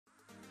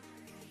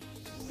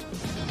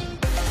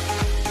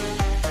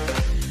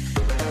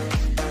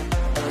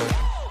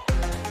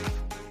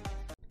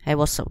Hey,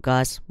 what's up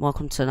guys,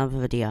 welcome to another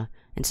video.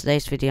 In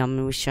today's video I'm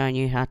going to be showing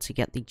you how to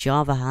get the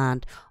Java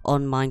hand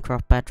on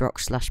Minecraft Bedrock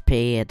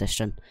 /PE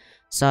edition.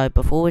 So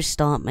before we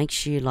start, make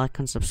sure you like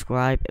and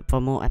subscribe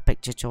for more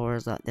epic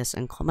tutorials like this,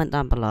 and comment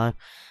down below,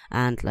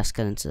 and let's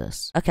get into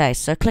this. Okay,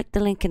 so click the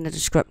link in the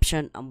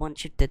description, and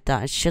once you did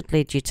that it should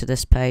lead you to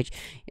this page,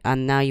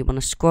 and now you want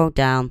to scroll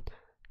down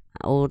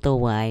all the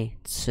way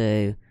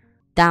to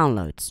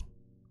downloads.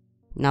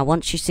 Now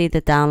once you see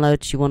the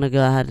downloads, you want to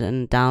go ahead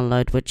and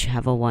download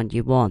whichever one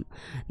you want.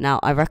 Now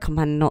I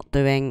recommend not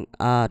doing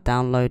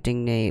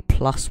downloading the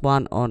plus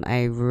one on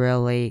a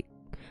really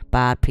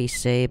bad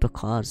PC,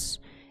 because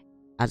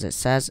as it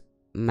says,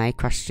 it may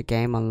crash the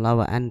game on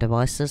lower end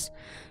devices.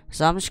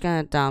 So I'm just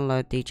going to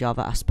download the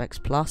Java Aspects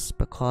Plus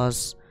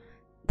because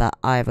that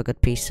I have a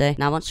good PC.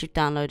 Now once you've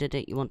downloaded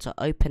it, you want to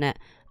open it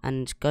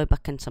and go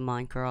back into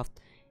Minecraft.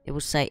 It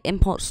will say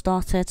import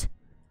started,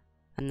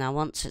 and now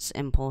once it's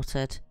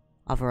imported,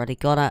 I've already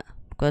got it.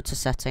 Go to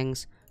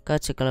settings, go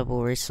to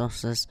global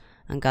resources,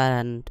 and go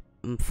ahead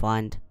and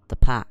find the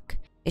pack.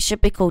 It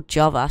should be called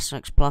Java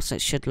Aspects Plus.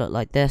 It should look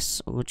like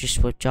this, or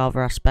just with Java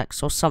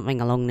Aspects or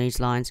something along these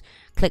lines.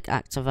 Click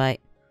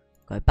activate,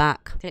 go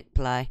back, click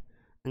play,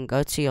 and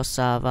go to your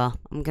server.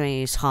 I'm going to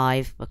use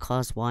Hive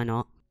because why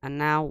not? And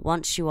now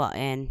once you are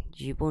in,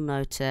 you will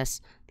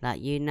notice that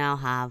you now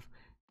have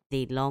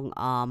the long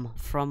arm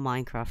from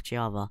Minecraft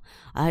Java.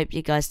 I hope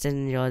you guys did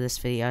enjoy this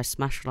video.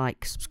 Smash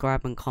like,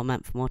 subscribe, and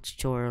comment for more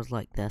tutorials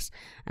like this,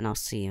 and I'll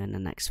see you in the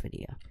next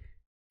video.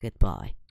 Goodbye.